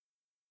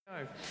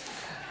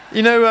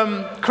You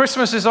know,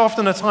 Christmas is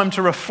often a time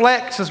to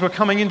reflect as we're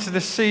coming into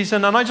this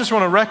season, and I just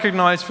want to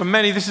recognize for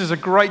many this is a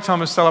great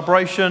time of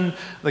celebration,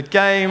 the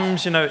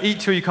games, eat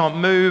till you can't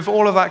move,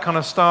 all of that kind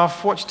of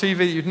stuff, watch TV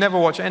that you'd never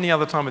watch any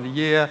other time of the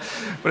year,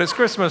 but it's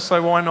Christmas,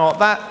 so why not?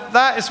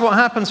 That is what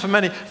happens for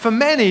many. For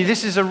many,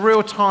 this is a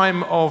real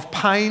time of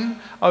pain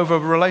over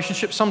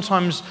relationships,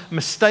 sometimes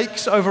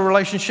mistakes over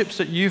relationships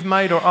that you've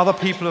made or other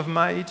people have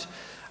made,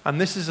 and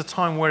this is a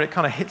time where it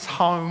kind of hits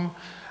home.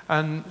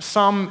 And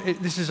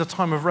this is a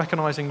time of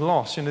recognizing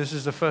loss. This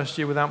is the first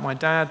year without my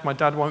dad. My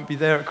dad won't be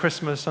there at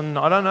Christmas, and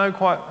I don't know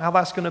quite how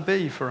that's going to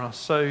be for us.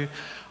 So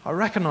I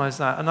recognize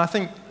that. And I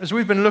think as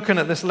we've been looking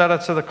at this letter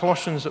to the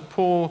Colossians that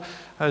Paul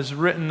has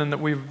written and that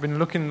we've been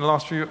looking in the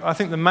last few, I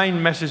think the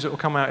main message that will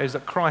come out is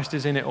that Christ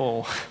is in it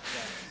all.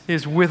 He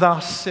is with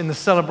us in the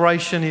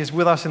celebration. He is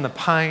with us in the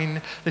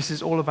pain. This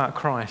is all about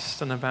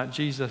Christ and about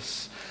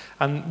Jesus.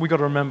 And we've got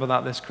to remember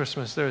that this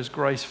Christmas. There is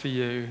grace for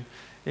you.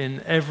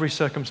 In every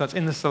circumstance,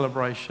 in the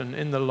celebration,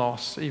 in the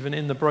loss, even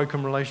in the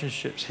broken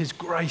relationships, His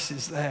grace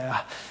is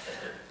there.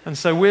 And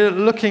so we're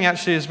looking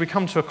actually as we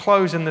come to a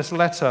close in this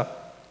letter,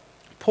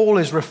 Paul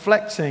is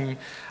reflecting.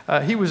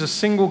 He was a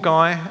single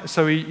guy,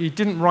 so he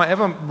didn't write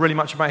ever really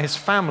much about his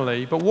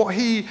family, but what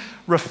he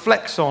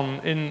reflects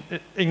on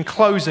in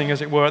closing,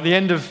 as it were, at the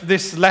end of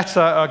this letter,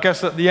 I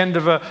guess at the end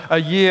of a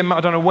year, I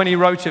don't know when he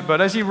wrote it,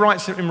 but as he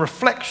writes it in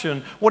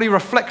reflection, what he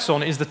reflects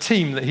on is the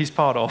team that he's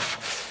part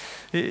of.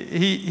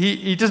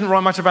 He doesn't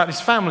write much about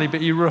his family,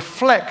 but he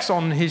reflects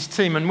on his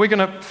team. And we're going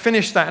to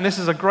finish that. And this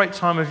is a great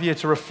time of year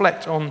to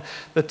reflect on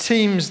the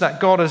teams that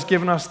God has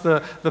given us,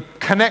 the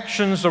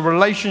connections, the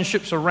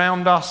relationships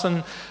around us.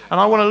 And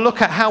I want to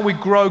look at how we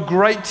grow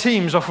great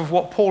teams off of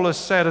what Paul has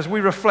said. As we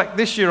reflect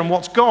this year on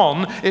what's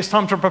gone, it's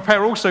time to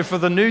prepare also for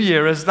the new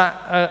year as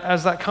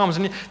that comes.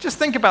 And just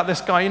think about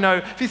this guy.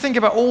 If you think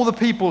about all the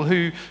people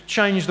who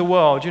changed the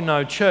world,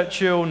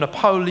 Churchill,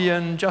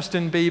 Napoleon,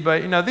 Justin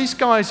Bieber, these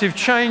guys who've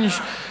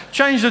changed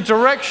the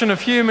direction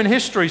of human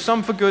history,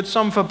 some for good,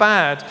 some for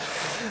bad.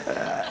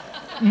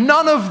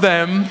 None of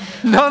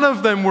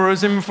them were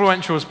as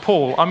influential as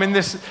Paul. I mean,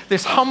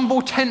 this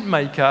humble tent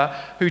maker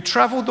who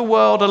traveled the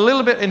world a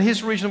little bit in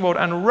his region of the world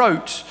and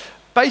wrote,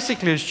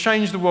 basically has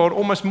changed the world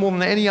almost more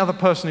than any other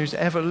person who's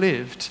ever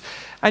lived.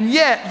 And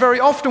yet,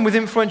 very often with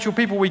influential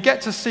people, we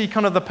get to see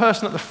kind of the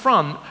person at the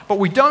front, but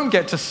we don't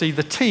get to see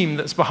the team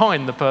that's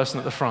behind the person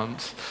at the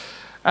front.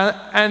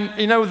 And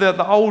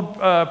the old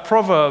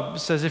proverb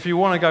says, if you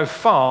want to go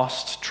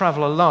fast,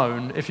 travel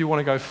alone. If you want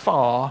to go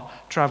far,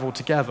 travel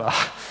together.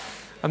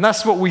 And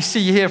that's what we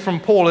see here from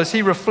Paul as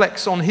he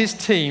reflects on his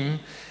team.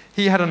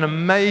 He had an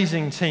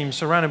amazing team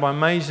surrounded by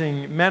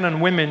amazing men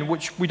and women,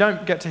 which we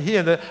don't get to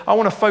hear. I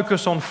want to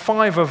focus on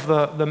 5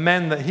 of the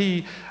men that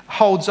he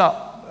holds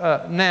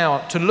up now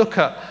to look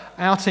at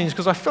our teams,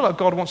 because I feel like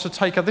God wants to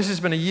take us. This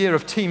has been a year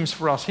of teams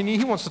for us.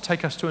 He wants to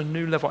take us to a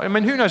new level. I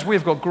mean, who knows?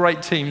 We've got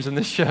great teams in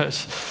this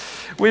church.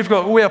 We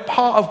are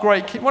part of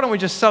great. Why don't we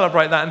just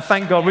celebrate that and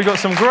thank God? We've got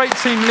some great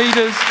team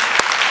leaders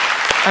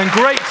and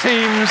great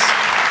teams.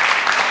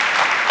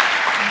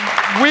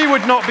 We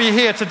would not be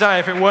here today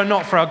if it were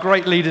not for our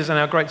great leaders and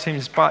our great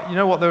teams. But you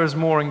know what? There is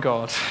more in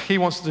God. He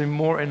wants to do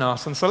more in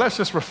us. And so let's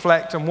just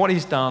reflect on what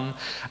He's done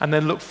and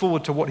then look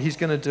forward to what He's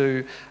going to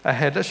do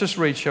ahead. Let's just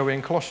read, shall we,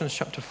 in Colossians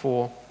chapter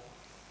 4.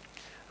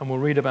 And we'll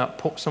read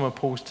about some of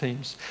Paul's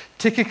teams.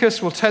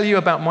 Tychicus will tell you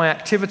about my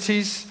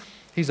activities.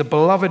 He's a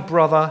beloved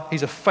brother.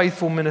 He's a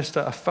faithful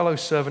minister, a fellow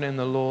servant in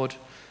the Lord.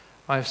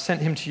 I have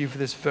sent him to you for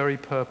this very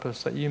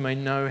purpose, that you may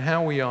know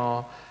how we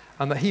are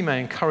and that he may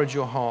encourage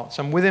your hearts.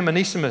 And with him,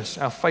 Onesimus,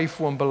 our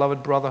faithful and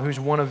beloved brother, who's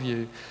one of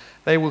you.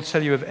 They will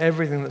tell you of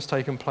everything that's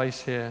taken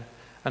place here.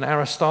 And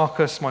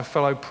Aristarchus, my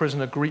fellow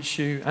prisoner, greets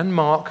you. And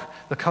Mark,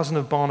 the cousin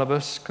of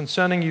Barnabas.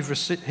 Concerning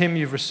him,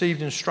 you've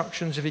received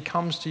instructions. If he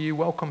comes to you,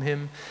 welcome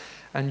him.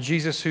 And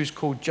Jesus, who's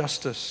called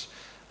Justus.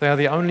 They are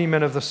the only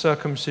men of the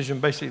circumcision,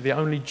 basically the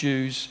only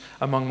Jews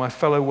among my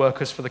fellow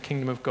workers for the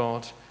kingdom of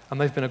God. And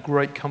they've been a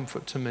great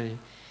comfort to me.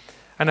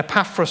 And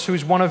Epaphras, who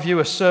is one of you,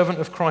 a servant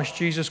of Christ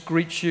Jesus,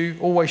 greets you,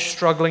 always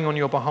struggling on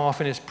your behalf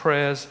in his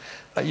prayers,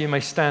 that you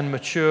may stand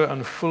mature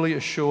and fully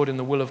assured in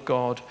the will of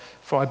God.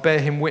 For I bear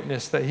him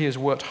witness that he has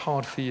worked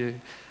hard for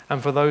you,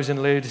 and for those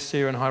in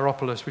Laodicea and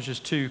Hierapolis, which is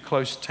 2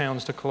 close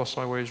towns to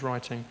Colossae where he's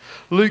writing.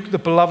 Luke, the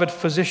beloved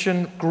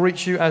physician,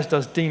 greets you, as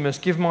does Demas.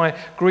 Give my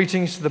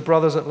greetings to the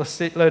brothers at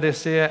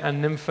Laodicea and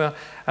Nympha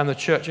and the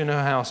church in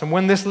her house. And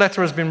when this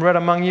letter has been read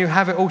among you,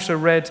 have it also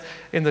read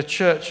in the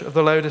church of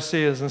the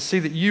Laodiceans, and see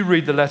that you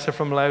read the letter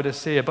from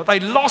Laodicea. But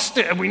they lost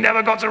it and we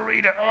never got to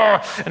read it.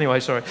 Oh. Anyway,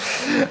 sorry.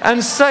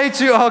 And say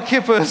to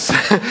Archippus,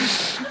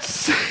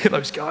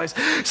 those guys,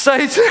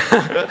 say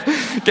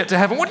to, get to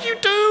heaven, what do you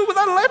do with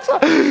that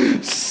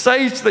letter?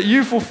 Say that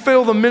you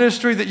fulfill the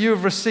ministry that you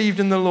have received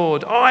in the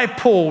Lord. I,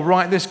 Paul,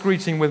 write this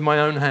greeting with my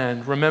own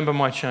hand. Remember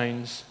my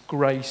chains.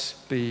 Grace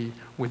be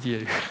with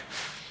you.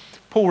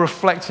 Paul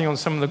reflecting on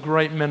some of the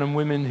great men and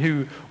women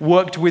who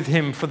worked with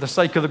him for the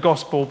sake of the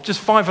gospel. Just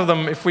 5 of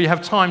them, if we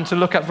have time to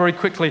look at very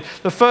quickly.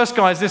 The first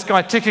guy is this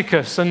guy,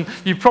 Tychicus, and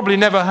you've probably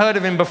never heard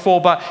of him before,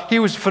 but he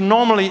was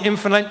phenomenally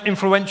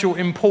influential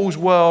in Paul's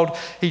world.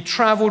 He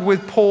traveled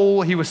with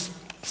Paul. He was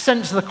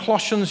sent to the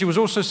Colossians. He was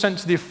also sent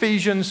to the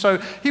Ephesians. So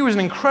he was an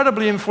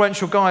incredibly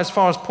influential guy as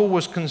far as Paul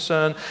was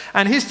concerned.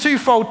 And his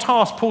twofold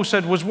task, Paul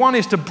said, was one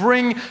is to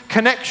bring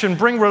connection,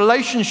 bring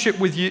relationship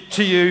with you,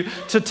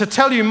 to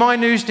tell you my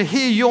news, to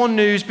hear your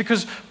news,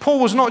 because Paul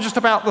was not just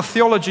about the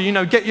theology,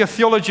 get your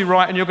theology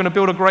right and you're going to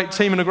build a great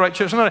team and a great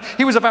church. No,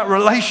 he was about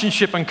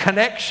relationship and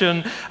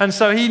connection. And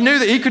so he knew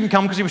that he couldn't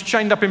come because he was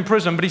chained up in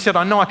prison, but he said,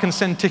 I know I can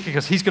send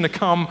Tychicus. He's going to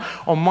come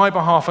on my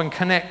behalf and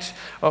connect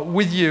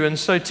with you. And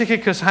so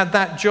Tychicus had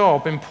that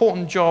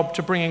important job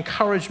to bring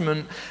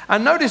encouragement.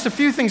 And notice a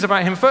few things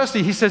about him.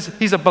 Firstly, he says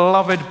he's a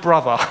beloved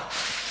brother.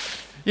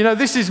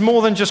 This is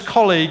more than just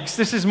colleagues.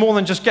 This is more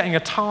than just getting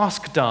a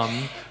task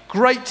done.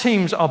 Great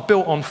teams are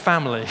built on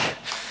family.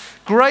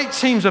 Great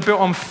teams are built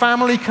on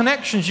family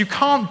connections. You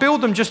can't build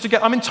them just to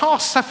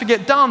tasks have to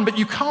get done, but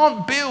you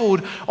can't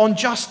build on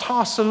just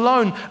tasks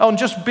alone, on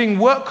just being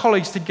work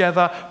colleagues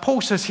together.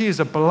 Paul says he is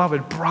a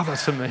beloved brother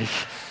to me.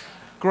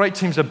 Great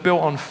teams are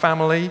built on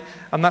family,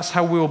 and that's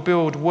how we'll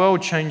build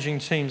world-changing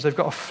teams. They've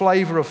got a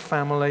flavor of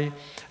family.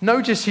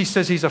 Notice he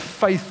says he's a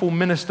faithful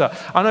minister.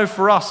 I know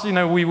for us,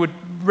 we would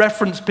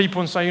reference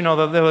people and say,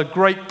 that they're a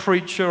great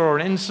preacher or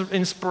an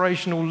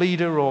inspirational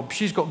leader, or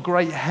she's got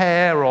great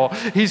hair, or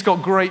he's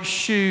got great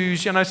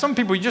shoes. Some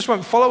people, you just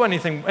won't follow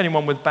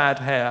anyone with bad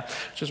hair,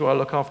 which is why I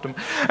look after them.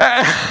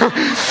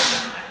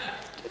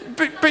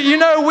 But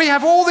we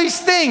have all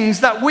these things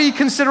that we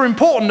consider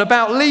important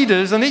about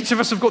leaders, and each of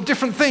us have got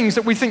different things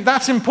that we think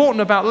that's important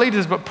about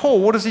leaders. But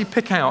Paul, what does he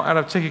pick out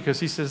of Tychicus?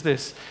 He says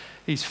this: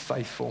 he's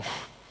faithful.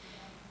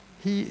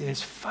 He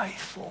is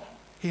faithful.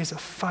 He is a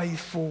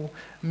faithful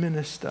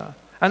minister.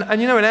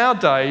 And in our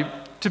day,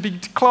 to be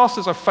classed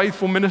as a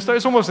faithful minister,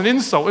 it's almost an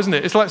insult, isn't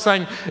it? It's like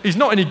saying he's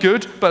not any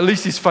good, but at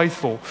least he's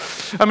faithful.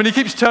 He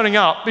keeps turning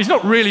up. He's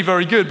not really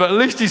very good, but at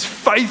least he's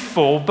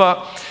faithful.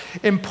 But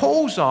in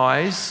Paul's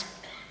eyes,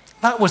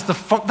 that was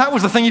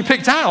the thing he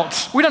picked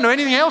out. We don't know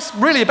anything else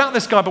really about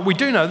this guy, but we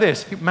do know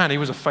this. Man, he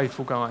was a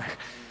faithful guy.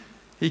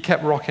 He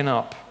kept rocking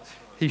up.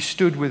 He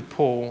stood with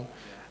Paul.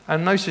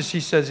 And notice he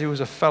says he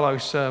was a fellow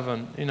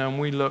servant. And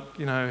we look,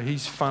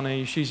 he's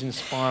funny, she's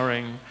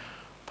inspiring.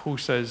 Paul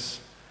says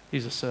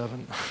he's a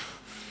servant.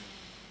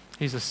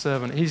 He's a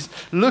servant. He's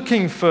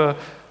looking for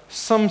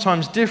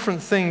sometimes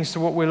different things to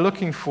what we're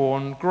looking for,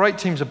 and great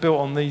teams are built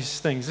on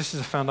these things. This is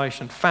a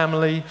foundation: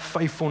 family,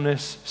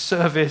 faithfulness,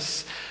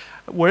 service.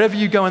 Wherever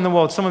you go in the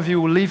world, some of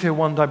you will leave here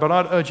one day, but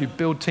I'd urge you,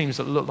 build teams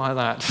that look like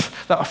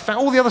that.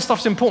 All the other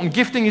stuff's important.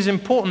 Gifting is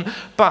important,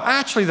 but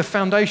actually the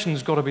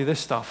foundation's got to be this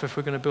stuff if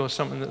we're going to build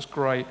something that's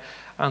great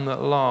and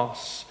that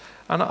lasts.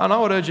 And I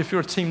would urge you, if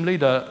you're a team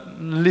leader,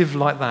 live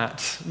like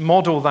that.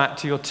 Model that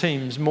to your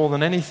teams more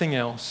than anything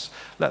else.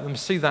 Let them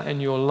see that in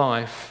your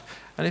life.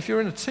 And if you're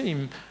in a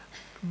team,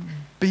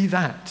 be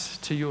that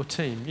to your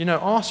team.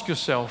 Ask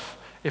yourself,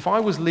 if I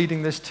was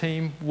leading this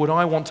team, would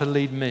I want to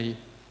lead me?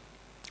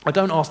 I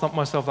don't ask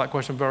myself that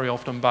question very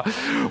often, but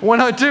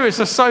when I do, it's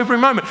a sobering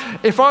moment.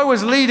 If I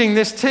was leading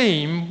this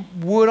team,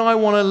 would I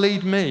want to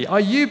lead me? Are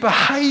you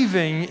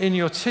behaving in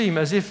your team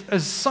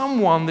as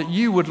someone that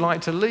you would like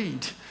to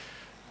lead?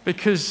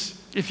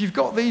 Because if you've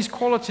got these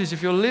qualities,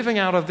 if you're living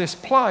out of this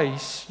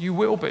place, you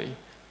will be.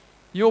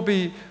 You'll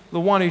be the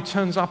one who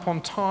turns up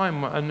on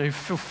time and who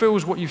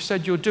fulfills what you've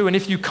said you'll do. And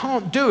if you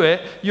can't do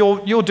it,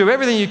 you'll do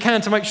everything you can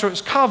to make sure it's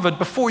covered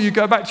before you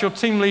go back to your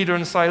team leader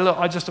and say, look,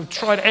 I just have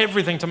tried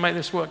everything to make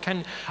this work.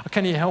 Can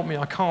you help me?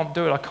 I can't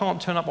do it. I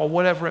can't turn up, or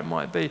whatever it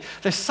might be.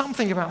 There's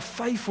something about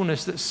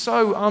faithfulness that's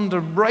so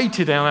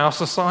underrated in our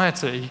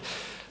society.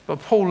 But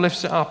Paul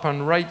lifts it up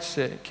and rates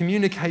it.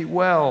 Communicate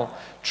well.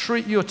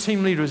 Treat your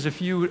team leader as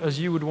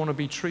you would want to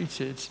be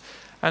treated.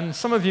 And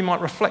some of you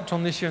might reflect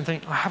on this year and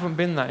think, I haven't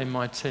been that in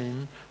my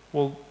team.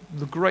 Well,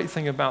 the great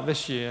thing about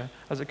this year,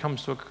 as it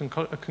comes to a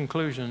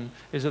conclusion,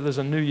 is that there's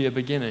a new year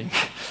beginning.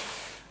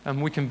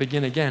 And we can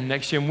begin again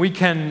next year. And we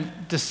can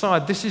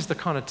decide, this is the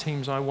kind of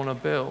teams I want to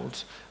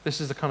build. This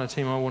is the kind of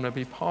team I want to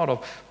be part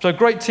of. So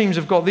great teams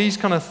have got these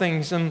kind of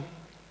things. And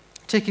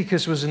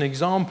Tychicus was an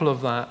example of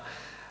that.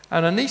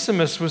 And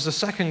Onesimus was the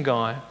second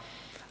guy.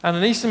 And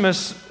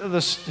Onesimus,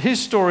 his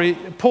story,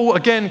 Paul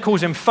again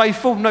calls him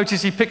faithful.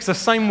 Notice he picks the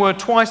same word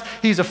twice.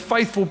 He's a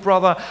faithful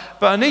brother.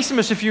 But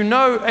Onesimus, if you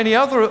know any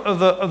other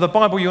of the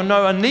Bible, you'll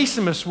know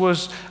Onesimus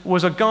was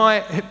a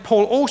guy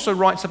Paul also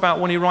writes about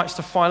when he writes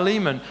to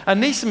Philemon.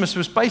 Onesimus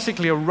was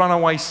basically a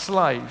runaway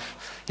slave.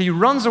 He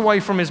runs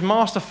away from his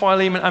master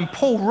Philemon, and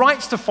Paul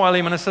writes to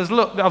Philemon and says,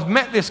 look, I've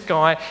met this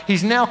guy.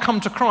 He's now come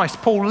to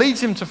Christ. Paul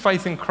leads him to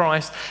faith in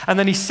Christ, and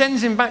then he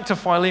sends him back to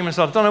Philemon and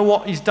says, I don't know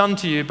what he's done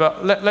to you,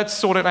 but let's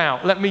sort it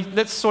out.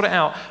 Let's sort it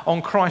out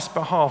on Christ's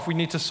behalf. We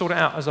need to sort it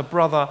out as a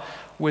brother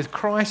with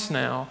Christ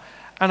now.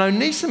 And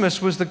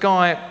Onesimus was the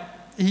guy,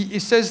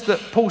 it says that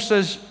Paul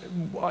says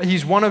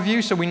he's one of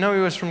you, so we know he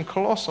was from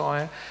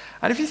Colossae.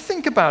 And if you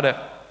think about it,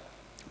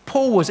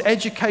 Paul was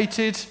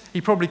educated.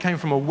 He probably came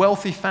from a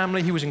wealthy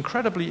family. He was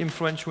incredibly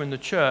influential in the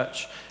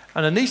church.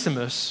 And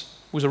Onesimus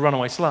was a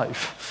runaway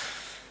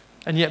slave.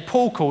 And yet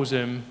Paul calls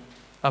him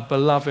a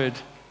beloved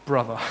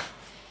brother.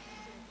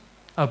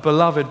 A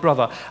beloved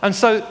brother. And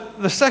so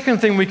the second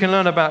thing we can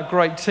learn about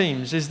great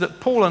teams is that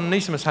Paul and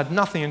Onesimus had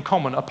nothing in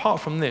common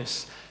apart from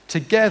this.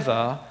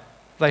 Together,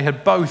 they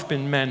had both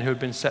been men who had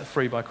been set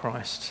free by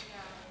Christ.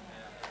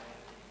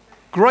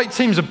 Great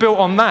teams are built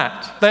on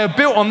that. They are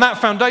built on that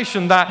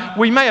foundation that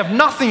we may have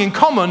nothing in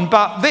common,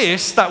 but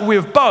this, that we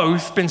have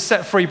both been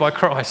set free by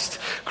Christ.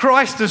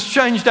 Christ has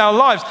changed our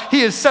lives.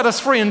 He has set us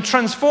free and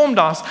transformed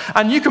us,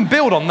 and you can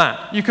build on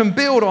that. You can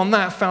build on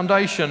that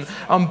foundation,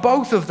 and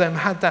both of them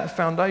had that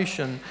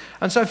foundation.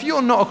 And so if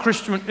you're not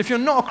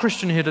a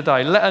Christian here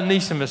today, let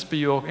Onesimus be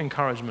your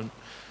encouragement.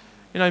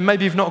 You know,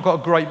 maybe you've not got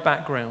a great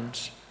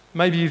background.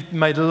 Maybe you've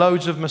made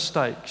loads of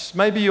mistakes.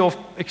 Maybe your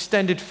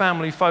extended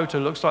family photo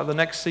looks like the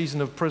next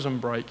season of Prison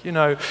Break. You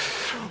know,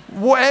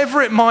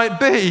 whatever it might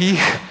be,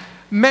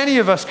 many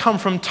of us come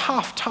from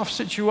tough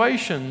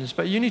situations.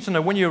 But you need to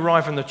know when you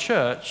arrive in the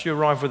church, you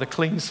arrive with a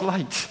clean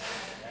slate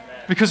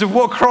because of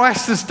what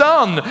Christ has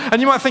done. And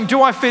you might think, do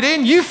I fit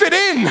in? You fit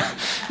in.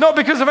 Not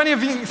because of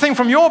anything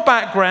from your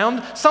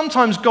background.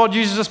 Sometimes God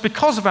uses us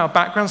because of our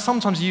background.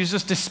 Sometimes he uses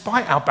us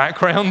despite our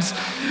backgrounds.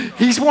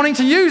 He's wanting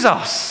to use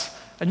us.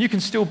 And you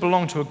can still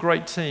belong to a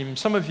great team.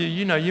 Some of you,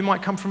 you know, you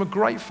might come from a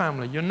great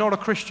family. You're not a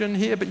Christian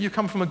here, but you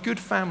come from a good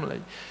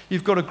family.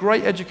 You've got a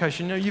great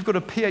education. You know, you've got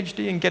a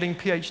PhD in getting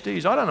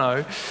PhDs. I don't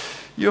know.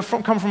 You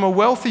come from a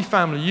wealthy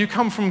family. You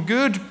come from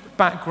good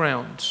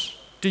backgrounds.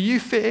 Do you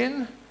fit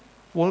in?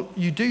 Well,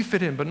 you do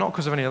fit in, but not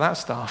because of any of that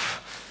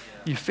stuff.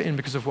 You fit in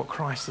because of what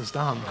Christ has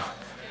done.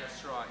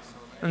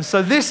 And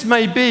so this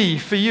may be,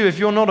 for you, if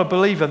you're not a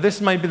believer, this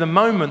may be the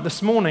moment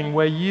this morning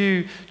where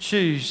you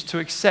choose to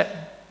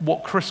accept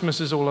what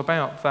Christmas is all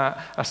about,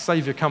 that a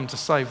Savior come to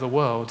save the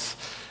world,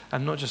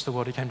 and not just the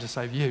world, he came to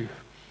save you.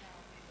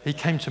 He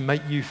came to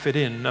make you fit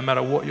in, no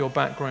matter what your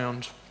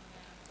background.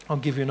 I'll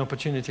give you an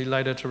opportunity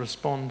later to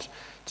respond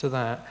to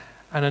that.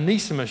 And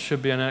Onesimus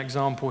should be an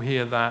example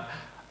here that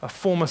a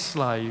former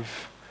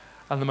slave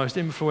and the most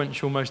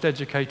influential, most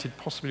educated,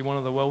 possibly one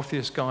of the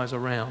wealthiest guys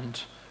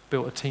around,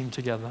 built a team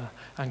together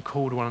and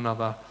called one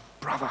another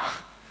brother,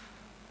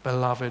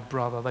 beloved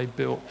brother. They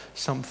built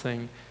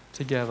something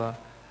together.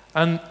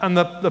 And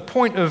the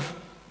point of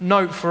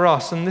note for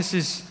us, and this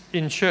is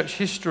in church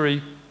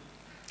history,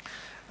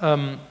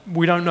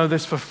 we don't know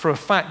this for a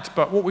fact,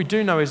 but what we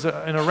do know is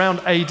that in around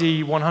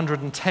AD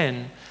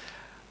 110,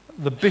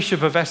 the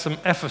bishop of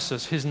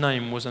Ephesus, his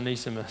name was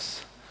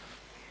Onesimus.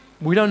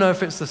 We don't know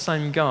if it's the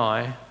same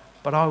guy,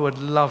 but I would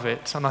love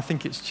it, and I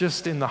think it's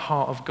just in the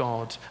heart of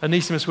God.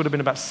 Onesimus would have been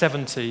about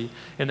 70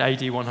 in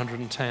AD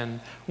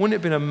 110. Wouldn't it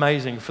have been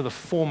amazing for the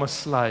former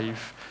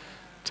slave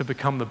to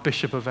become the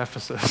bishop of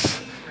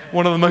Ephesus?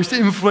 One of the most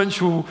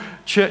influential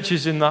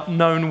churches in that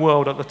known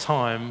world at the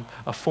time,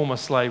 a former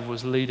slave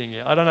was leading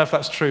it. I don't know if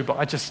that's true, but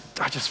I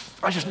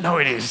just know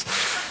it is.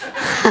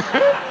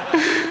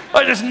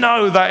 I just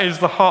know that is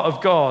the heart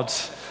of God,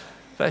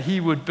 that he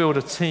would build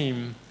a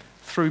team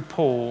through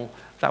Paul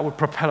that would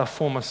propel a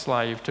former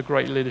slave to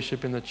great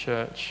leadership in the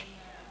church.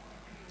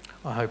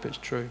 I hope it's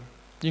true.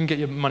 You can get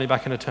your money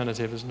back in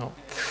eternity if it's not.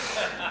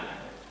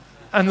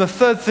 And the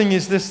third thing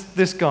is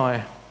this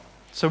guy.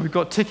 So we've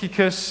got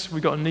Tychicus,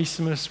 we've got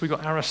Onesimus, we've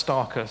got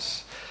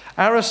Aristarchus.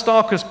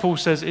 Aristarchus, Paul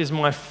says, is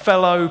my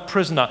fellow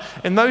prisoner.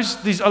 In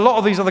a lot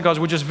of these other guys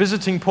were just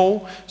visiting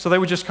Paul, so they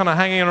were just kind of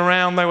hanging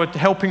around, they were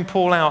helping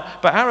Paul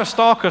out. But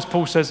Aristarchus,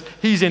 Paul says,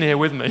 he's in here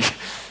with me.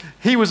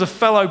 He was a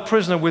fellow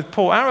prisoner with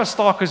Paul.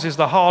 Aristarchus is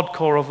the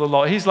hardcore of the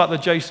lot. He's like the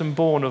Jason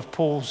Bourne of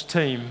Paul's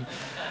team.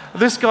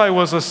 This guy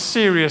was a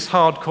serious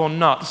hardcore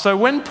nut. So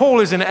when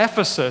Paul is in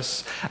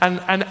Ephesus and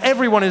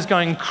everyone is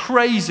going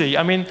crazy,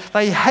 I mean,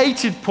 they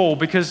hated Paul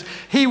because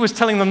he was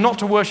telling them not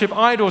to worship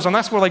idols, and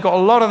that's where they got a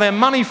lot of their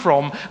money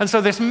from. And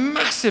so this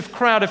massive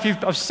crowd,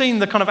 I've seen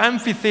the kind of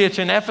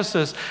amphitheater in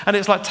Ephesus, and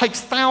it's like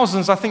takes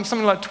thousands, I think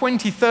something like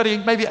 20, 30,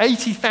 maybe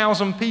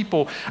 80,000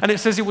 people. And it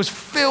says it was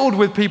filled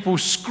with people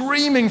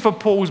screaming for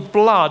Paul's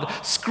blood,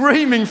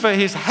 screaming for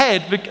his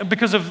head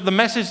because of the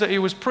message that he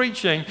was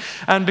preaching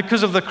and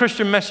because of the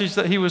Christian message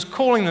that he was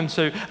calling them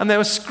to, and they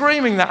were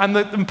screaming that,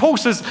 and Paul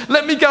says,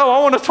 let me go, I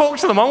want to talk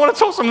to them,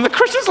 and the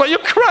Christians are like, you're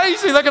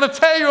crazy, they're going to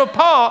tear you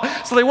apart,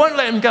 so they won't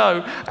let him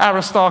go.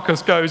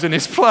 Aristarchus goes in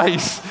his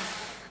place.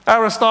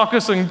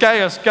 Aristarchus and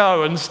Gaius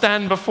go and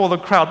stand before the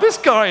crowd. This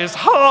guy is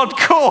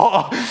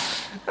hardcore.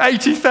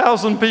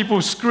 80,000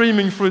 people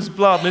screaming for his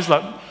blood, and he's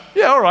like,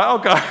 yeah, all right, I'll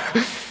go.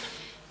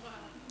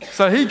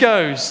 So he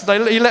goes,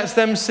 he lets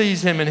them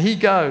seize him, and he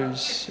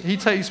goes. He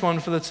takes one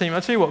for the team.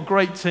 I tell you what,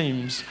 great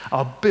teams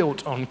are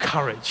built on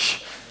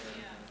courage.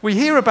 We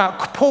hear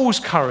about Paul's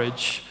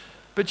courage,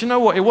 but you know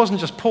what? It wasn't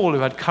just Paul who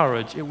had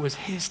courage. It was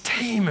his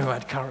team who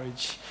had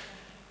courage.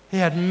 He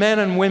had men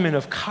and women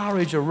of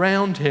courage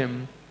around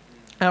him.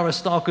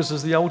 Aristarchus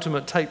is the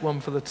ultimate take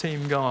one for the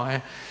team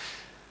guy.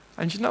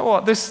 And you know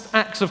what? This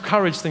acts of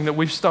courage thing that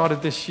we've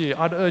started this year,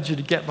 I'd urge you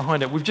to get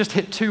behind it. We've just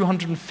hit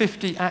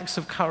 250 acts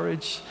of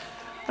courage.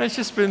 And it's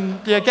just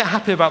been, get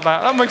happy about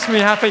that. That makes me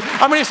happy.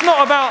 I mean, it's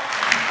not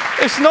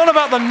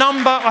about the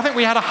number. I think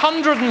we had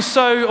 100 and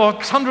so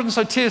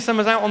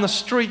TSMers out on the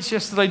streets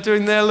yesterday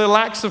doing their little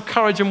acts of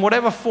courage in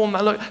whatever form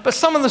that looked. But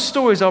some of the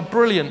stories are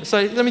brilliant.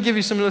 So let me give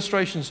you some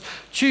illustrations.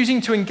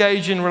 Choosing to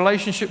engage in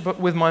relationship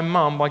with my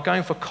mum by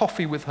going for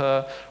coffee with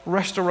her,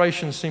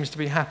 restoration seems to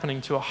be happening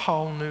to a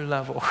whole new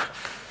level.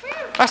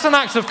 That's an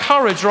act of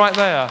courage right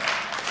there.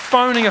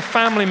 Phoning a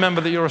family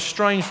member that you're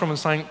estranged from and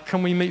saying,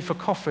 can we meet for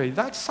coffee?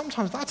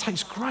 Sometimes that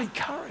takes great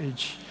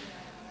courage.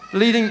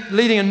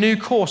 Leading a new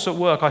course at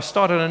work. I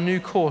started a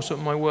new course at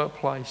my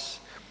workplace.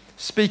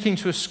 Speaking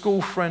to a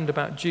school friend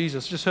about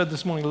Jesus. Just heard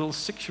this morning a little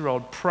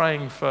 6-year-old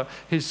praying for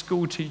his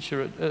school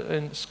teacher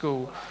in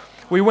school.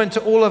 We went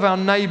to all of our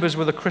neighbors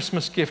with a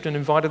Christmas gift and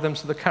invited them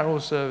to the carol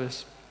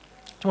service.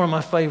 It's one of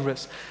my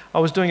favorites. I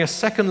was doing a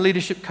second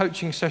leadership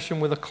coaching session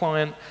with a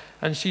client,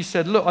 and she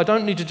said, look, I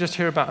don't need to just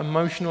hear about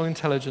emotional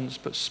intelligence,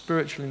 but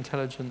spiritual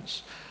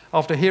intelligence.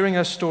 After hearing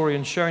her story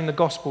and sharing the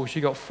gospel, she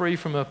got free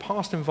from her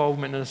past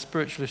involvement in a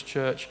spiritualist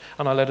church,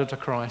 and I led her to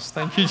Christ.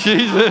 Thank you,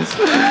 Jesus.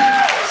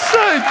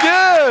 So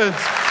good.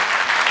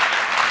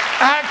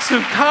 Acts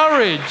of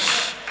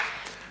courage.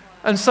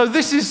 And so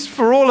this is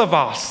for all of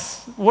us.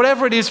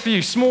 Whatever it is for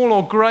you, small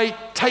or great,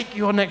 take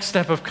your next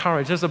step of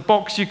courage. There's a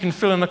box you can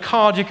fill in, a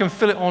card you can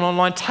fill it on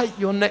online. Take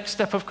your next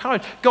step of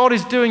courage. God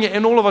is doing it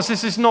in all of us.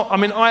 This is not,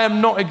 I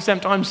am not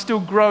exempt. I'm still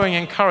growing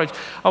in courage.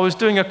 I was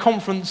doing a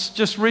conference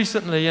just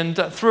recently and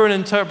through an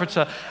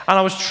interpreter, and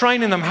I was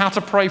training them how to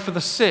pray for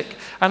the sick.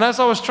 And as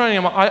I was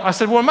training them, I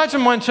said, well,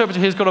 imagine my interpreter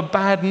here's got a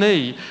bad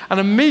knee. And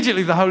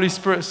immediately the Holy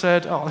Spirit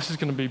said, oh, this is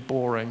going to be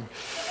boring.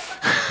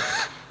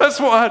 That's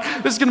what I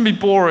had. This is going to be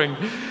boring.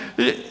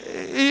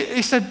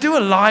 He said, do a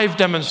live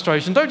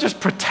demonstration. Don't just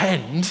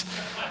pretend.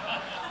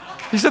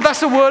 He said,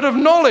 that's a word of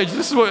knowledge.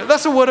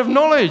 That's a word of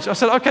knowledge. I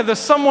said, okay, there's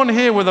someone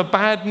here with a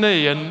bad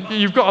knee, and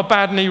you've got a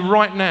bad knee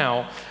right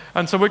now.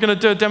 And so we're going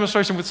to do a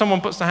demonstration with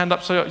someone puts their hand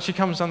up, so she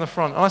comes down the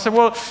front. And I said,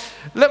 well,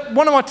 let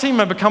one of my team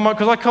members come up,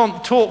 because I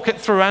can't talk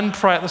it through and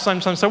pray at the same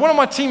time. So one of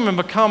my team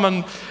members come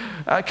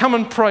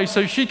and pray.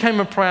 So she came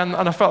and prayed, and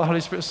I felt the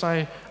Holy Spirit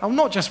say, I'm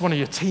not just one of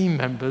your team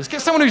members.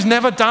 Get someone who's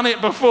never done it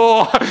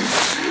before.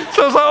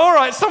 So I was like, all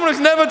right, someone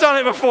who's never done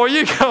it before,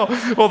 you go.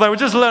 Well, they were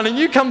just learning.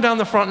 You come down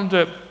the front and do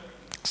it.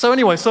 So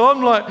anyway, so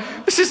I'm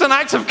like, this is an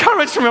act of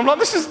courage for me. I'm like,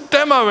 this is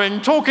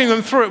demoing, talking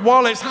them through it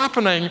while it's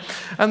happening.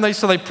 And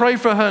they pray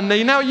for her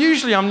knee. Now,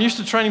 usually I'm used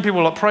to training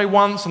people like pray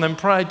once and then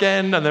pray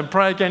again and then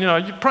pray again.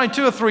 You pray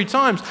 2 or 3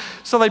 times.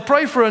 So they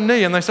pray for her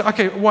knee and they say,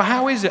 okay, well,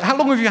 how is it? How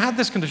long have you had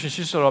this condition?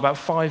 She said, about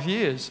 5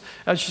 years.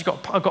 And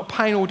I've got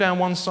pain all down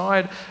one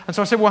side. And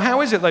so I said, well, how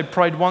is it? They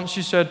prayed once.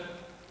 She said,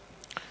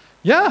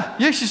 yeah,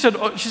 she said,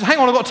 hang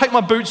on, I've got to take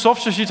my boots off.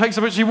 So she takes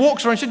the boots, she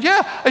walks around, she said,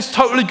 yeah, it's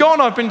totally gone,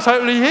 I've been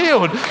totally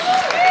healed. And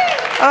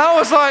I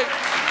was like,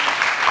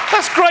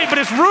 that's great, but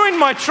it's ruined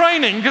my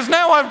training, because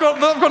now I've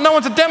got no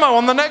one to demo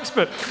on the next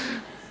bit.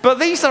 But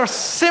these are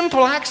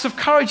simple acts of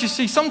courage. You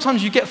see,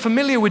 sometimes you get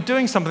familiar with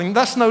doing something,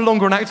 that's no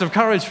longer an act of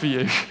courage for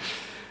you.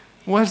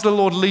 Where's the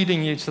Lord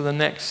leading you to the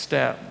next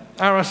step?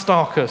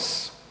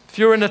 Aristarchus. If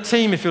you're in a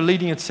team, if you're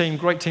leading a team,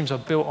 great teams are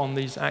built on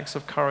these acts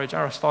of courage.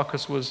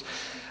 Aristarchus was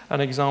an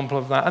example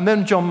of that. And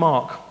then John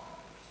Mark.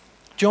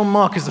 John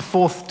Mark is the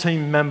 4th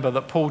team member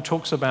that Paul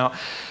talks about.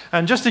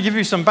 And just to give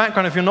you some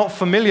background, if you're not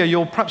familiar,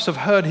 you'll perhaps have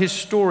heard his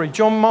story.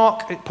 John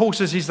Mark, Paul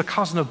says he's the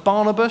cousin of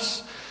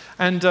Barnabas.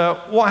 And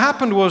what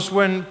happened was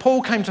when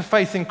Paul came to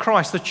faith in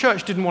Christ, the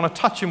church didn't want to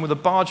touch him with a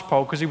barge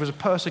pole because he was a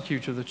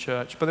persecutor of the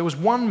church. But there was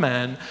one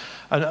man,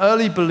 an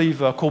early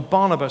believer called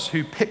Barnabas,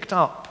 who picked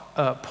up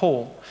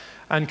Paul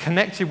and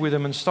connected with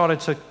him and started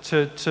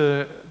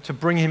to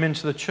bring him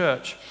into the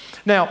church.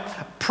 Now,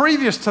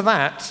 previous to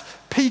that,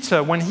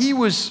 Peter, when he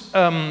was,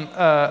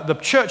 the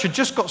church had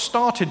just got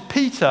started,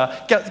 Peter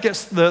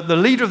gets the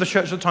leader of the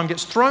church at the time,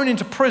 gets thrown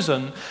into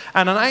prison,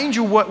 and an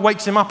angel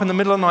wakes him up in the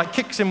middle of the night,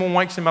 kicks him and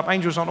wakes him up.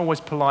 Angels aren't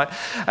always polite.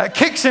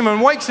 Kicks him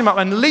and wakes him up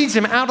and leads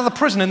him out of the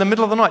prison in the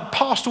middle of the night,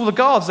 past all the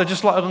guards. They're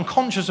just like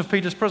unconscious of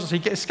Peter's presence.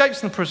 He escapes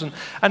from the prison,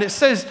 and it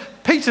says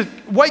Peter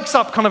wakes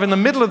up kind of in the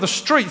middle of the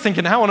street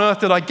thinking, how on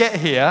earth did I get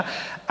here?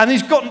 And he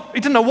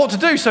didn't know what to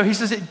do, so he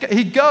says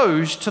he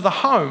goes to the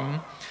home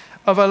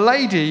of a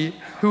lady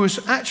who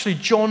was actually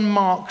John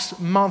Mark's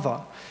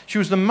mother. She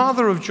was the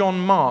mother of John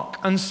Mark.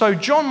 And so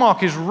John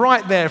Mark is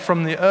right there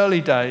from the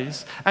early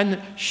days.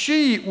 And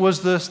she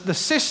was the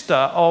sister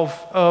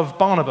of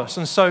Barnabas.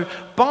 And so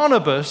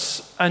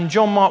Barnabas and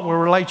John Mark were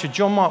related.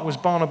 John Mark was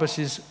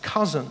Barnabas'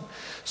 cousin.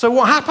 So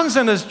what happens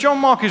then is John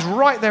Mark is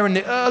right there in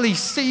the early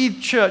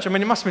seed church. I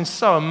mean, it must have been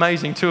so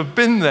amazing to have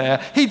been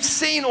there. He'd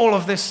seen all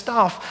of this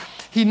stuff.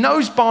 He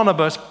knows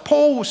Barnabas.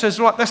 Paul says,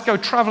 right, let's go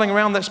traveling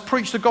around. Let's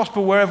preach the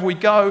gospel wherever we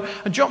go.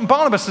 And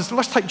Barnabas says,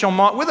 let's take John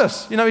Mark with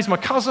us. He's my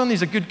cousin.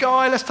 He's a good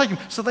guy. Let's take him.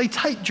 So they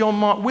take John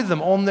Mark with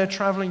them on their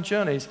traveling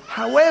journeys.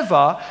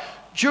 However,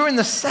 during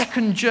the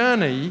second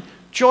journey,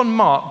 John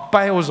Mark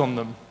bails on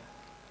them.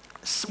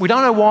 We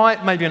don't know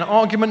why, maybe an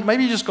argument,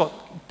 maybe he just got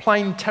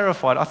plain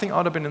terrified. I think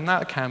I'd have been in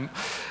that camp.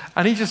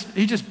 And he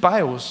just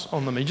bails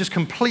on them. He just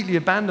completely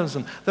abandons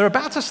them. They're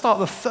about to start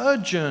the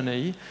third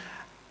journey,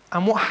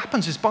 and what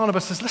happens is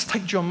Barnabas says, let's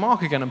take John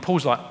Mark again. And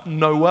Paul's like,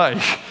 no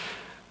way.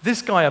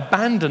 This guy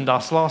abandoned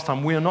us last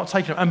time. We are not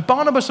taking him. And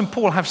Barnabas and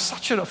Paul have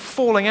such a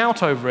falling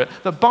out over it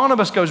that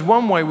Barnabas goes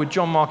one way with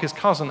John Mark, his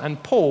cousin,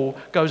 and Paul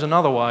goes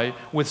another way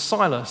with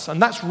Silas. And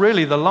that's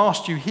really the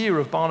last you hear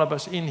of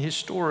Barnabas in his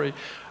story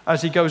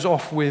as he goes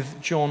off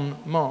with John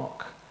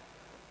Mark.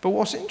 But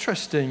what's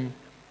interesting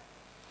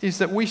is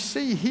that we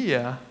see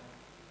here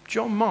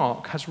John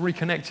Mark has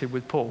reconnected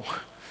with Paul.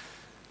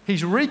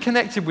 He's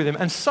reconnected with him,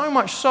 and so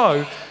much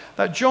so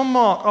that John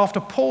Mark, after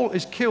Paul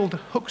is killed,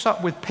 hooks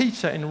up with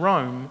Peter in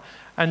Rome,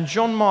 and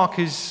John Mark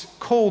is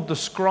called the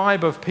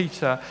scribe of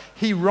Peter.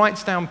 He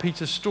writes down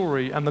Peter's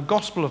story, and the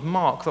Gospel of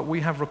Mark that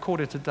we have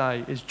recorded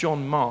today is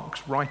John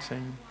Mark's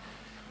writing.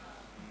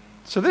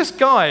 So this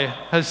guy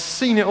has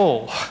seen it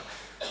all.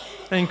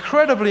 An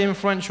incredibly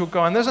influential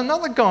guy. And there's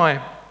another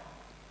guy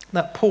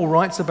that Paul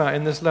writes about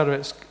in this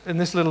letter, in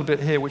this little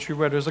bit here, which we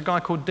read. There's a guy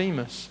called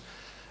Demas.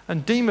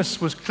 And Demas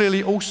was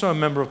clearly also a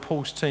member of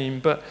Paul's team,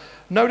 but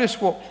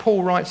notice what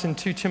Paul writes in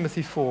 2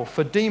 Timothy 4.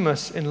 For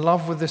Demas, in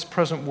love with this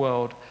present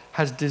world,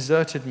 has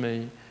deserted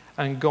me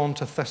and gone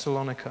to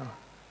Thessalonica.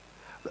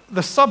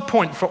 The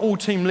sub-point for all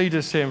team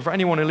leaders here, and for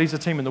anyone who leads a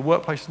team in the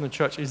workplace and the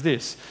church, is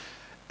this.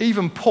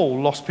 Even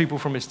Paul lost people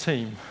from his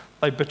team.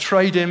 They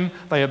betrayed him,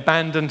 they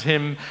abandoned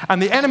him,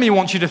 and the enemy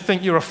wants you to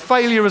think you're a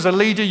failure as a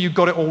leader, you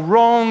got it all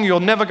wrong, you're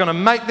never going to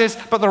make this.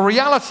 But the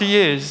reality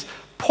is,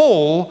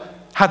 Paul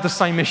had the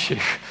same issue.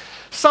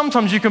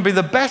 Sometimes you can be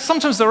the best,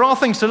 sometimes there are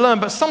things to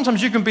learn, but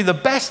sometimes you can be the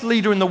best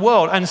leader in the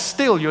world and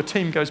still your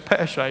team goes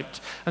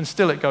pear-shaped and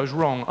still it goes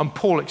wrong. And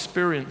Paul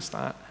experienced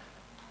that.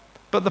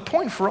 But the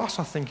point for us,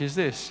 I think, is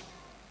this.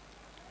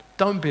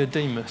 Don't be a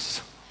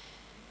Demas.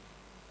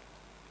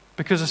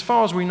 Because as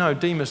far as we know,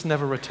 Demas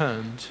never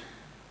returned.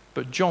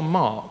 But John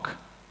Mark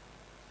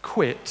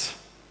quit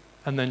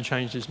and then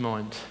changed his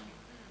mind.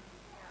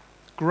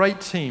 Great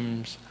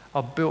teams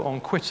are built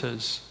on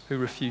quitters who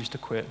refuse to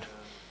quit.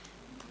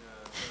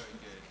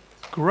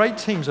 Great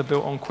teams are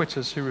built on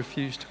quitters who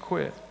refuse to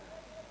quit.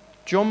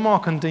 John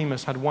Mark and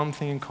Demas had one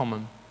thing in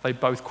common. They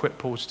both quit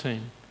Paul's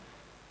team.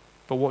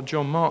 But what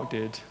John Mark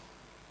did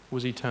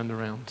was he turned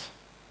around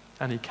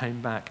and he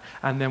came back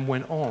and then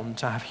went on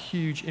to have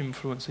huge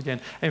influence again.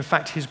 In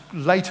fact, his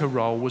later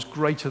role was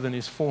greater than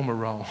his former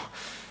role.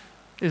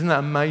 Isn't that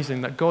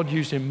amazing that God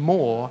used him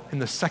more in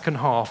the second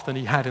half than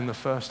he had in the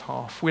first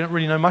half? We don't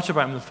really know much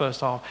about him in the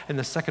first half. In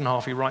the second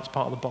half, he writes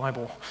part of the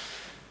Bible.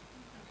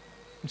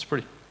 It's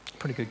pretty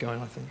good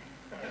going, I think.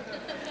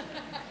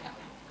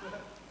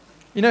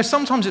 You know,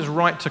 sometimes it's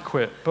right to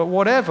quit, but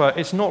whatever,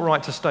 it's not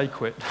right to stay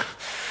quit.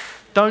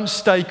 Don't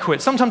stay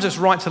quit. Sometimes it's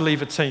right to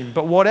leave a team,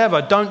 but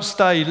whatever, don't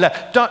stay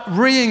left. Don't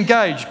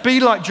re-engage. Be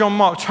like John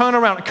Mark. Turn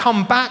around,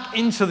 come back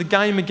into the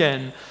game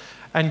again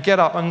and get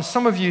up. And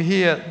some of you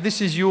here, this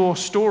is your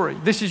story.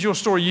 This is your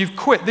story. You've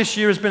quit. This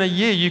year has been a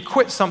year. You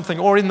quit something,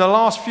 or in the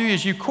last few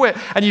years you quit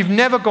and you've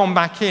never gone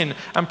back in.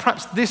 And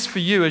perhaps this for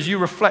you, as you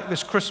reflect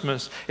this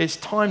Christmas, it's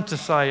time to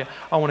say,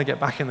 I want to get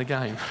back in the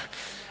game.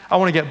 I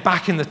want to get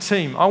back in the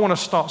team. I want to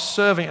start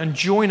serving and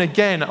join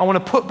again. I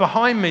want to put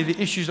behind me the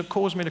issues that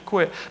caused me to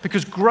quit,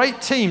 because great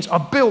teams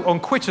are built on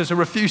quitters who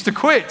refuse to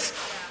quit.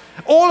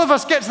 All of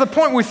us get to the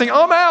point where we think,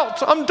 I'm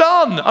out, I'm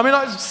done. I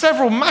mean,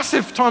 several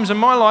massive times in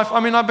my life,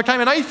 I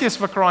became an atheist,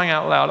 for crying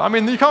out loud. I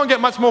mean, you can't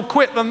get much more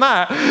quit than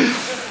that.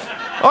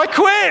 I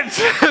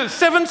quit.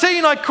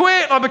 17, I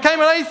quit. I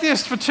became an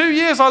atheist for 2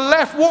 years. I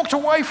left, walked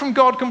away from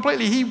God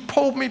completely. He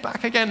pulled me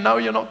back again. No,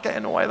 you're not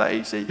getting away that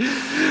easy.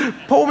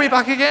 Pulled me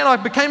back again. I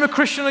became a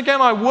Christian again.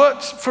 I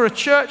worked for a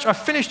church. I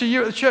finished a year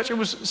at the church. It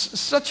was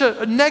such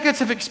a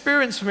negative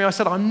experience for me. I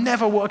said, I'm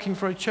never working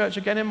for a church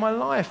again in my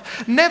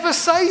life. Never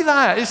say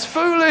that. It's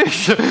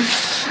foolish.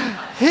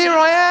 Here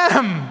I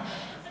am.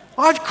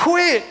 I've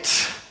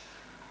quit.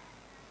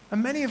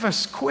 And many of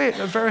us quit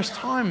at various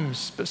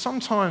times, but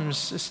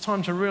sometimes it's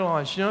time to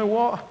realize, you know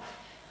what?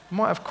 I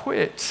might have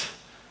quit,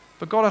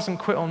 but God hasn't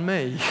quit on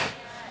me.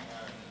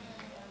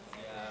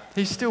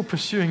 He's still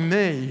pursuing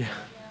me.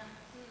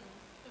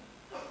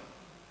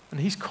 And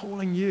He's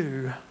calling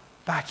you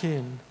back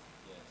in.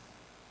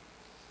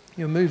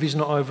 Your movie's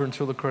not over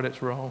until the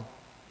credits roll.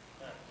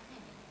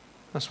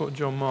 That's what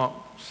John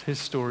Mark's, his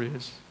story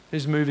is.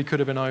 His movie could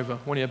have been over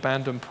when he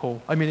abandoned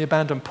Paul. He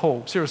abandoned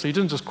Paul. Seriously, he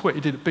didn't just quit, he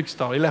did it big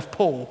style. He left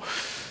Paul.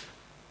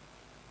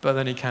 But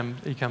then he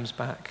comes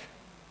back.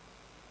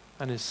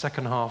 And his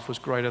second half was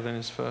greater than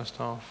his first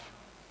half.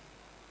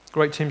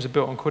 Great teams are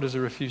built on quitters who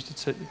refuse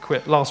to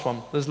quit. Last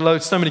one.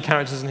 There's so many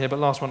characters in here, but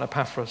last one,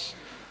 Epaphras,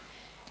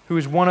 who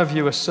is one of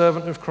you, a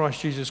servant of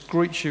Christ Jesus,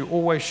 greets you,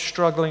 always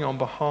struggling on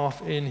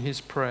behalf in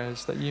his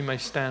prayers, that you may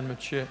stand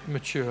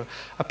mature.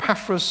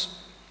 Epaphras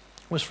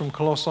was from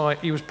Colossae.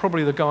 He was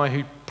probably the guy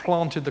who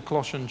planted the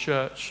Colossian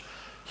church,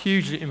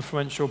 hugely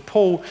influential.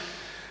 Paul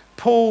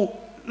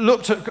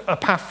looked at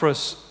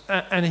Epaphras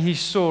and he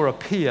saw a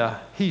peer.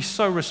 He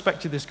so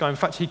respected this guy. In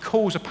fact, he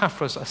calls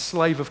Epaphras a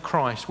slave of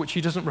Christ, which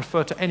he doesn't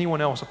refer to anyone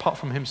else apart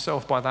from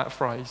himself by that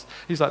phrase.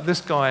 He's like,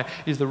 this guy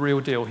is the real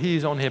deal. He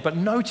is on here. But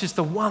notice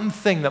the one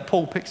thing that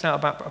Paul picks out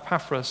about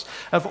Epaphras.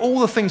 Of all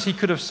the things he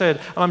could have said,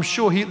 and I'm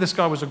sure this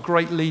guy was a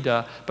great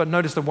leader, but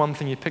notice the one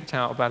thing he picked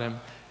out about him.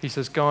 He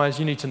says, guys,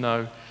 you need to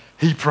know,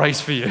 he prays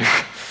for you.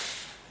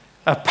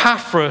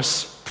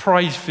 Epaphras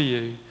prays for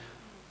you.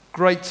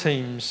 Great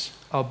teams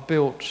are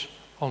built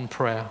on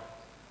prayer.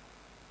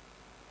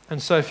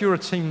 And so if you're a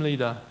team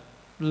leader,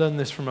 learn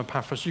this from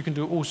Epaphras. You can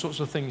do all sorts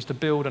of things to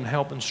build and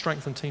help and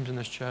strengthen teams in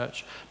this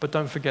church. But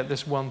don't forget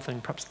this one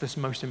thing, perhaps this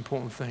most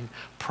important thing,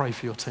 pray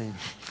for your team.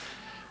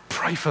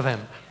 Pray for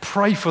them.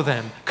 Pray for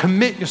them.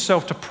 Commit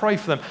yourself to pray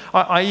for them.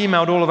 I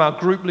emailed all of our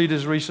group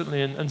leaders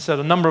recently and said,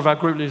 a number of our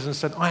group leaders, and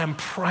said, I am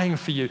praying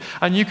for you.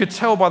 And you could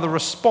tell by the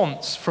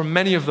response from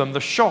many of them, the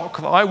shock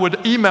that I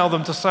would email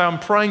them to say, I'm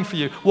praying for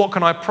you. What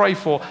can I pray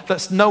for?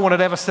 That's no one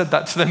had ever said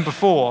that to them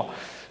before.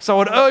 So I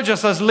would urge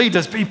us as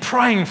leaders, be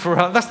praying for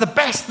her. That's the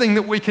best thing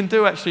that we can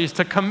do actually, is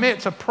to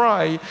commit to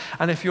pray.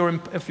 And if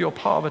you're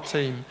part of a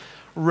team,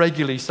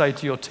 regularly say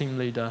to your team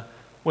leader,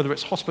 whether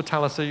it's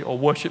hospitality or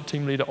worship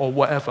team leader or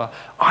whatever,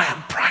 I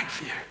am praying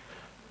for you.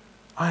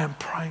 I am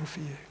praying for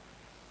you.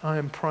 I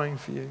am praying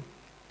for you.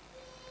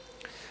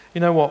 You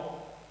know what?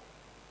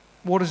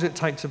 What does it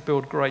take to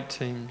build great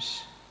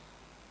teams?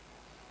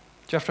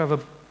 Do you have to have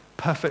a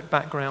perfect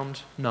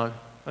background? No.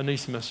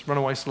 Onesimus,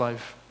 runaway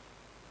slave.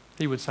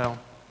 He would say,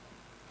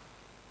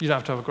 you don't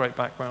have to have a great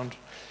background.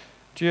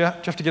 Do you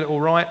have to get it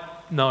all right?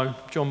 No.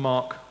 John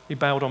Mark, he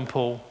bailed on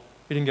Paul.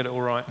 He didn't get it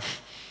all right.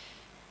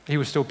 He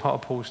was still part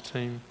of Paul's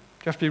team.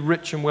 Do you have to be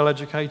rich and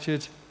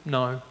well-educated?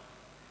 No.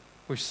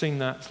 We've seen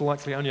that. It's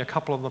likely only a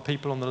couple of the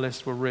people on the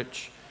list were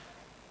rich.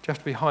 Do you have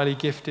to be highly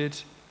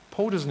gifted?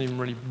 Paul doesn't even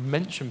really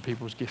mention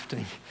people's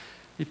gifting.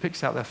 He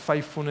picks out their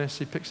faithfulness.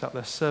 He picks out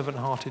their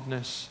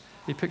servant-heartedness.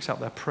 He picks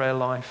out their prayer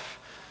life.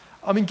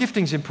 I mean,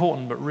 gifting's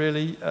important, but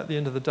really, at the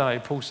end of the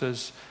day, Paul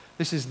says,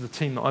 this is the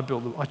team that I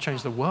built, I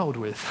changed the world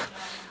with.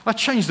 I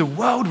changed the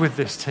world with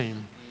this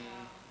team.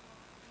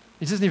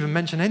 He doesn't even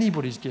mention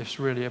anybody's gifts,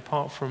 really,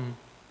 apart from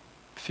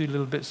a few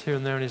little bits here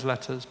and there in his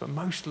letters, but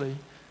mostly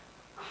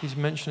he's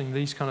mentioning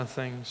these kind of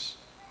things.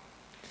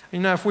 You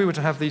know, if we were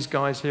to have these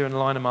guys here and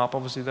line them up,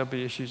 obviously there'll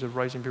be issues of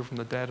raising people from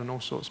the dead and all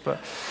sorts,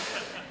 but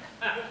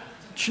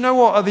do you know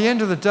what? At the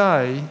end of the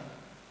day,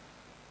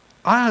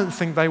 I don't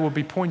think they would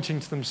be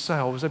pointing to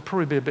themselves. They'd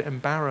probably be a bit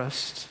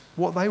embarrassed.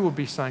 What they would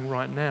be saying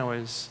right now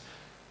is,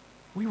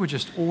 we were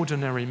just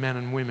ordinary men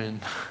and women.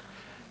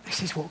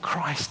 This is what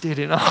Christ did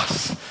in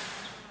us.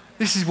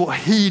 This is what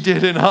he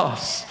did in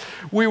us.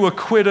 We were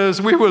quitters.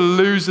 We were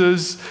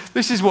losers.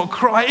 This is what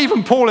Christ,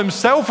 even Paul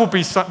himself will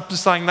be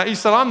saying that. He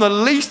said, I'm the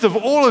least of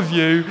all of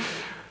you.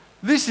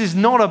 This is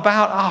not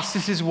about us.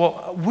 This is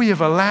what we have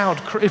allowed.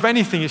 If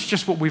anything, it's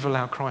just what we've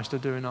allowed Christ to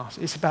do in us.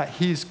 It's about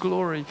his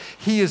glory.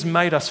 He has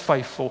made us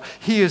faithful.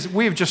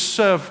 We've just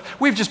served.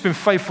 We've just been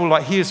faithful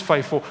like he is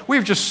faithful.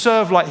 We've just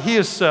served like he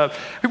has served.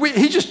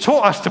 He just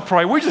taught us to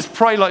pray. We just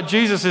pray like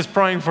Jesus is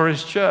praying for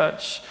his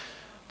church.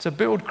 To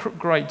build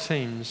great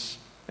teams,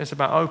 it's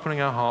about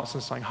opening our hearts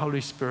and saying, Holy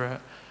Spirit,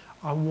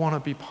 I want to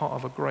be part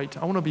of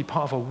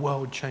a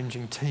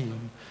world-changing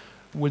team.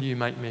 Will you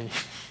make me?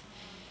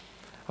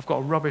 I've got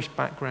a rubbish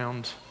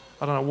background.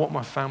 I don't know what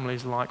my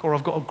family's like, or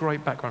I've got a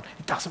great background.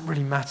 It doesn't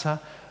really matter.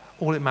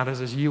 All it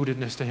matters is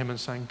yieldedness to him and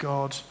saying,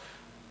 God,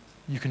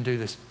 you can do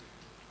this.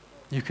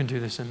 You can do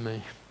this in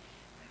me.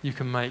 You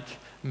can make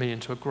me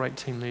into a great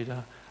team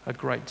leader, a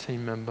great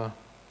team member.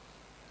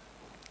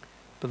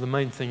 But the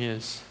main thing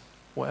is,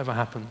 whatever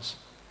happens,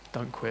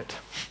 don't quit.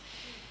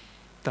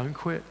 Don't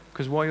quit,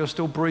 because while you're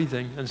still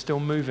breathing and still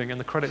moving and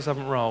the credits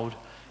haven't rolled,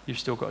 you've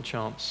still got a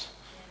chance.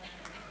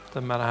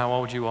 Doesn't matter how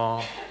old you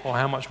are or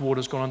how much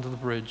water's gone under the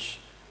bridge,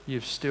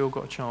 you've still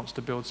got a chance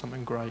to build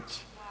something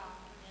great.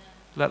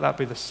 Let that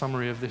be the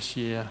summary of this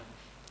year,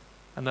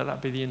 and let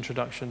that be the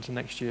introduction to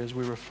next year as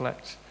we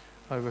reflect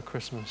over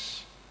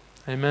Christmas.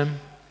 Amen.